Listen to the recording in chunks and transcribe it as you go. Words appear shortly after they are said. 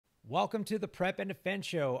Welcome to the Prep and Defend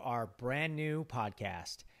Show, our brand new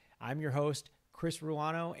podcast. I'm your host, Chris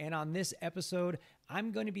Ruano, and on this episode,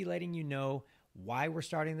 I'm going to be letting you know why we're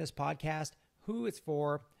starting this podcast, who it's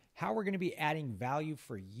for, how we're going to be adding value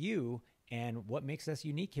for you, and what makes us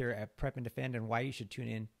unique here at Prep and Defend, and why you should tune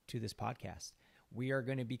in to this podcast. We are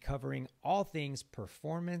going to be covering all things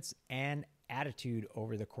performance and attitude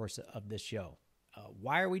over the course of this show.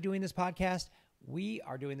 Why are we doing this podcast? We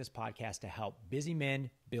are doing this podcast to help busy men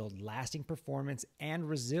build lasting performance and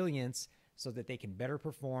resilience so that they can better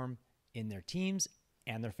perform in their teams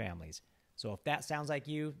and their families. So if that sounds like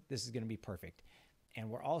you, this is going to be perfect. And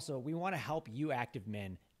we want to help you active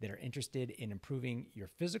men that are interested in improving your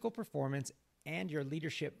physical performance and your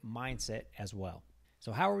leadership mindset as well.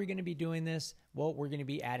 So how are we going to be doing this? Well, we're going to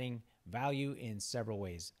be adding value in several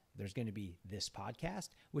ways. There's going to be this podcast,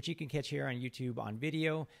 which you can catch here on YouTube on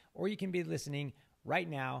video, or you can be listening right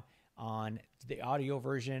now on the audio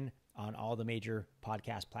version on all the major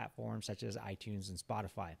podcast platforms such as iTunes and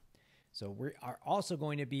Spotify. So we are also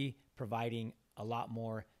going to be providing a lot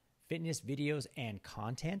more fitness videos and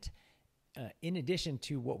content in addition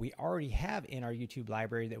to what we already have in our YouTube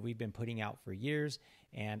library that we've been putting out for years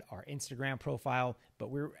and our Instagram profile, but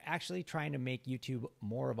we're actually trying to make YouTube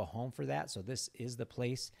more of a home for that. So this is the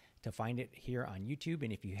place to find it here on YouTube.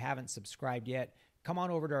 And if you haven't subscribed yet, come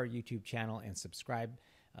on over to our YouTube channel and subscribe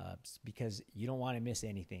because you don't want to miss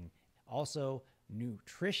anything. Also,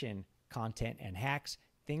 nutrition content and hacks,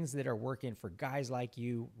 things that are working for guys like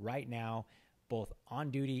you right now, both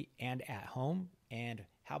on duty and at home. And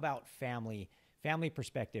how about family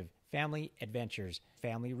perspective, family adventures,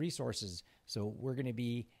 family resources. So we're going to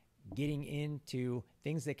be getting into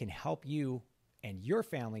things that can help you and your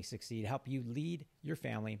family succeed, help you lead your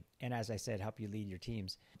family, and as I said, help you lead your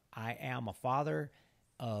teams. I am a father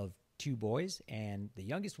of two boys, and the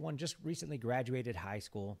youngest one just recently graduated high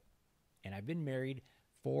school, and I've been married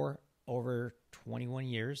for over 21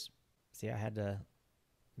 years. See, I had to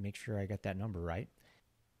make sure I got that number right.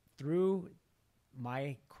 Through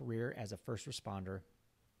my career as a first responder,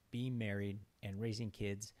 being married and raising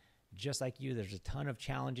kids, just like you, there's a ton of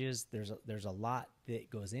challenges. There's a lot that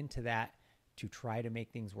goes into that to try to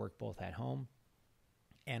make things work both at home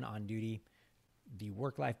and on duty. The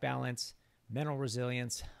work-life balance, mental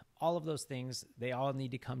resilience, all of those things, they all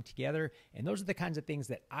need to come together. And those are the kinds of things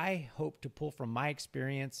that I hope to pull from my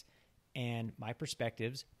experience and my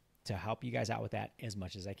perspectives to help you guys out with that as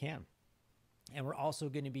much as I can. And we're also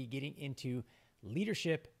going to be getting into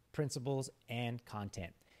leadership principles and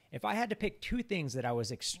content. If I had to pick two things that I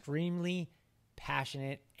was extremely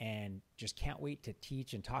passionate and just can't wait to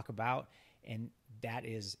teach and talk about, and that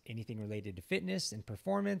is anything related to fitness and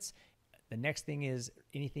performance. The next thing is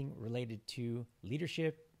anything related to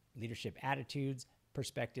leadership attitudes,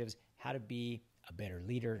 perspectives, how to be a better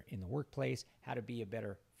leader in the workplace, how to be a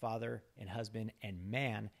better father and husband and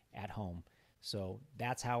man at home. So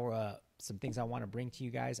that's how some things I want to bring to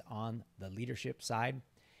you guys on the leadership side.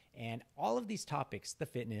 And all of these topics, the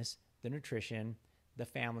fitness, the nutrition, the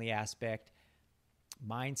family aspect,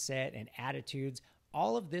 mindset and attitudes,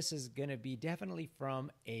 all of this is going to be definitely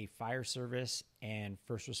from a fire service and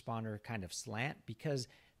first responder kind of slant, because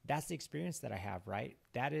that's the experience that I have, right?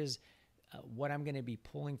 That is what I'm going to be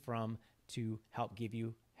pulling from to help give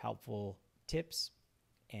you helpful tips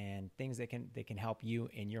and things that can help you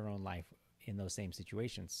in your own life in those same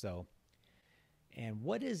situations. So, and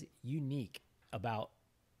what is unique about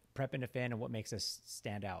Prep and Defend and what makes us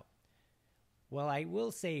stand out? Well, I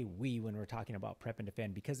will say we when we're talking about Prep and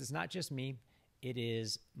Defend, because it's not just me. It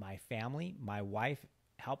is my family. My wife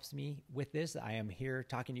helps me with this. I am here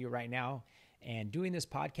talking to you right now and doing this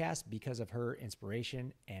podcast because of her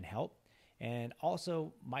inspiration and help. And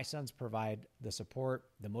also my sons provide the support,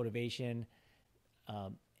 the motivation,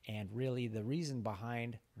 and really the reason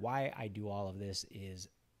behind why I do all of this is,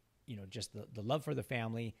 just the love for the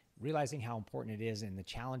family, realizing how important it is and the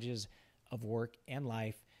challenges of work and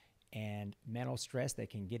life and mental stress that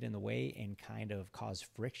can get in the way and kind of cause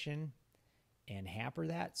friction and hamper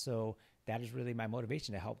that. So that is really my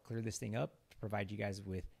motivation, to help clear this thing up, to provide you guys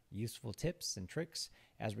with useful tips and tricks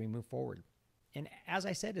as we move forward. And as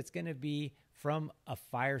I said, it's going to be from a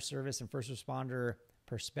fire service and first responder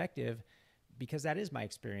perspective, because that is my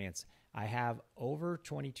experience. I have over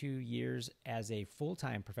 22 years as a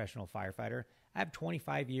full-time professional firefighter. I have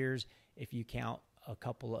 25 years if you count a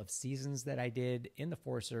couple of seasons that I did in the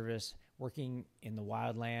Forest Service, working in the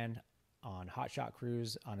wildland on hotshot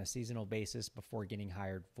crews on a seasonal basis before getting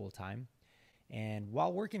hired full-time. And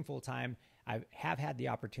while working full-time, I have had the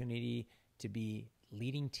opportunity to be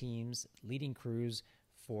leading teams, leading crews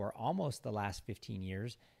for almost the last 15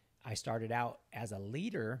 years. I started out as a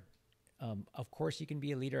leader Of course, you can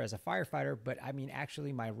be a leader as a firefighter, but I mean,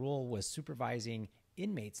 actually, my role was supervising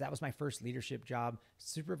inmates. That was my first leadership job,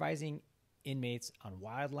 supervising inmates on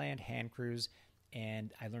wildland hand crews.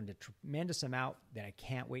 And I learned a tremendous amount that I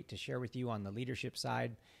can't wait to share with you on the leadership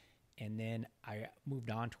side. And then I moved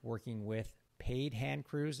on to working with paid hand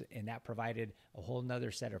crews, and that provided a whole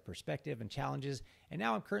nother set of perspective and challenges. And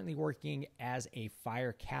now I'm currently working as a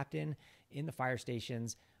fire captain in the fire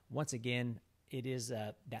stations. Once again, it is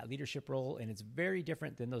that leadership role, and it's very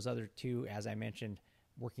different than those other two, as I mentioned,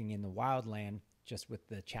 working in the wildland, just with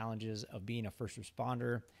the challenges of being a first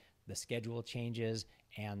responder, the schedule changes,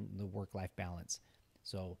 and the work-life balance.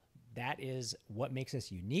 So that is what makes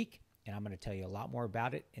us unique, and I'm going to tell you a lot more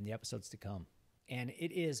about it in the episodes to come. And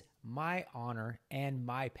it is my honor and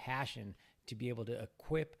my passion to be able to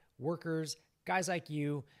equip workers, guys like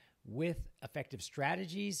you, with effective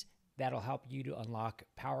strategies that'll help you to unlock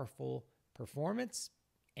powerful performance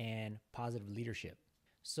and positive leadership.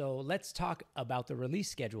 So let's talk about the release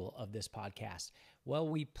schedule of this podcast. Well,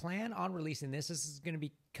 we plan on releasing this. This is going to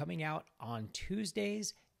be coming out on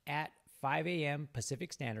Tuesdays at 5 a.m.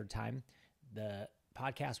 Pacific Standard Time. The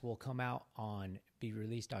podcast will be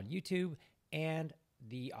released on YouTube, and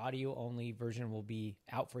the audio only version will be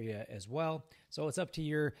out for you as well. So it's up to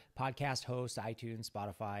your podcast host, iTunes,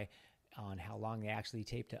 Spotify, on how long they actually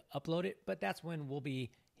take to upload it. But that's when we'll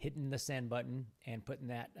be hitting the send button and putting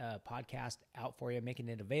that podcast out for you, making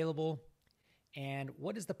it available. And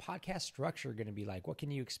what is the podcast structure going to be like? What can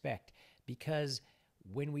you expect? Because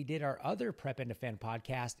when we did our other Prep and Defend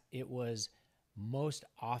podcast, it was most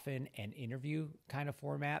often an interview kind of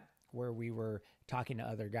format where we were talking to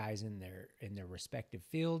other guys in their respective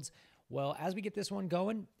fields. Well, as we get this one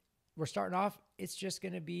going, we're starting off, it's just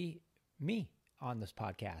going to be me on this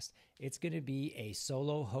podcast. It's going to be a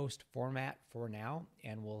solo host format for now,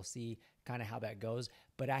 and we'll see kind of how that goes.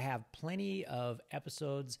 But I have plenty of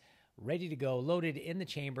episodes ready to go, loaded in the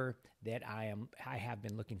chamber, that I have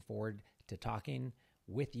been looking forward to talking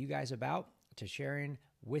with you guys about, to sharing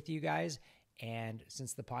with you guys. And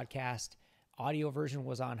since the podcast audio version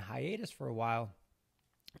was on hiatus for a while,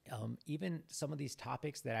 even some of these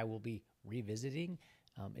topics that I will be revisiting,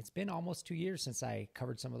 it's been almost 2 years since I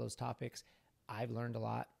covered some of those topics. I've learned a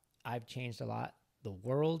lot. I've changed a lot. The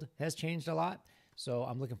world has changed a lot. So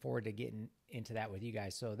I'm looking forward to getting into that with you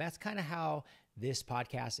guys. So that's kind of how this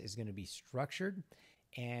podcast is going to be structured.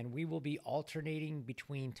 And we will be alternating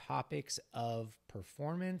between topics of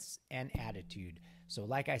performance and attitude. So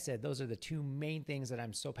like I said, those are the two main things that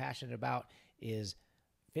I'm so passionate about, is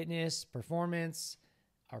fitness, performance,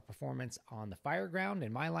 our performance on the fire ground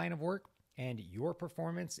in my line of work, and your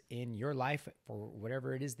performance in your life for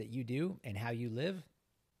whatever it is that you do and how you live.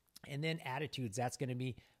 And then attitudes, that's going to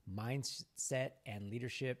be mindset and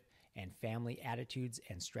leadership and family attitudes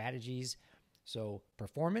and strategies. So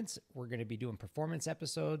performance, we're going to be doing performance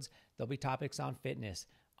episodes. There'll be topics on fitness,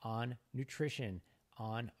 on nutrition,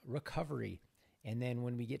 on recovery. And then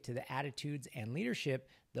when we get to the attitudes and leadership,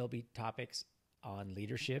 there'll be topics on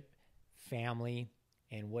leadership, family,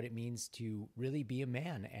 and what it means to really be a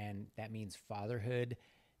man. And that means fatherhood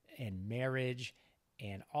and marriage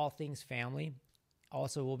and all things family.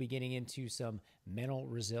 Also, we'll be getting into some mental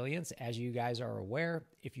resilience. As you guys are aware,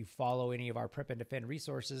 if you follow any of our Prep and Defend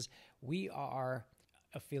resources, we are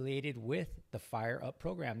affiliated with the Fire Up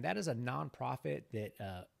program. That is a nonprofit that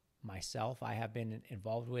I have been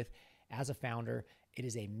involved with as a founder. It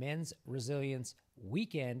is a men's resilience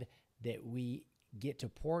weekend that we get to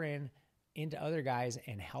pour into other guys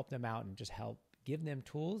and help them out and just help give them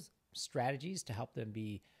tools, strategies to help them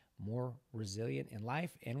be more resilient in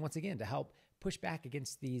life. And once again, to help push back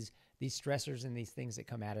against these stressors and these things that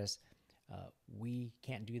come at us. We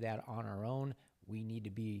can't do that on our own. We need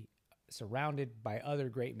to be surrounded by other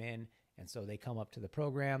great men. And so they come up to the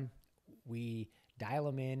program. We dial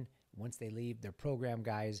them in. Once they leave, they're program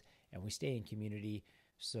guys, and we stay in community.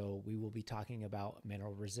 So we will be talking about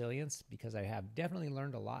mental resilience, because I have definitely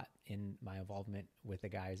learned a lot in my involvement with the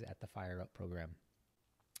guys at the Fire Up program.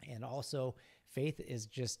 And also, faith is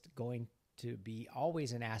just going to be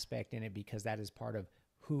always an aspect in it, because that is part of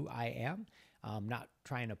who I am. I'm not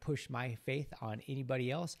trying to push my faith on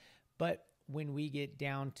anybody else, but when we get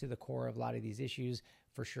down to the core of a lot of these issues,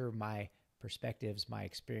 for sure, my perspectives, my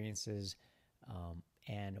experiences,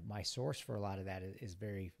 and my source for a lot of that is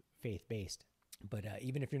very faith-based. But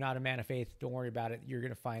even if you're not a man of faith, don't worry about it. You're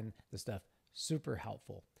going to find the stuff super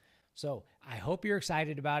helpful. So I hope you're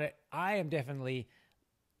excited about it. I am definitely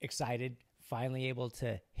excited, finally able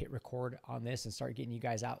to hit record on this and start getting you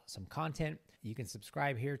guys out some content. You can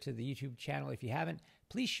subscribe here to the YouTube channel if you haven't.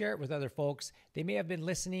 Please share it with other folks. They may have been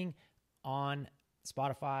listening on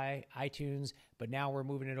Spotify, iTunes, but now we're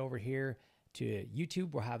moving it over here to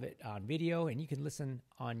YouTube. We'll have it on video, and you can listen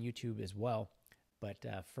on YouTube as well. But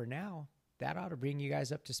for now, that ought to bring you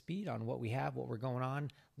guys up to speed on what we have, what we're going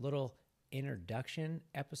on. Little introduction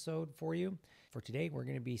episode for you. For today, we're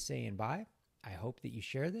going to be saying bye. I hope that you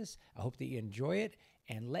share this. I hope that you enjoy it,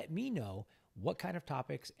 and let me know what kind of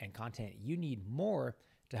topics and content you need more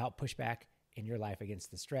to help push back in your life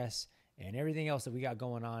against the stress and everything else that we got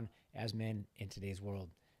going on as men in today's world.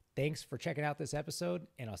 Thanks for checking out this episode,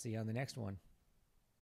 and I'll see you on the next one.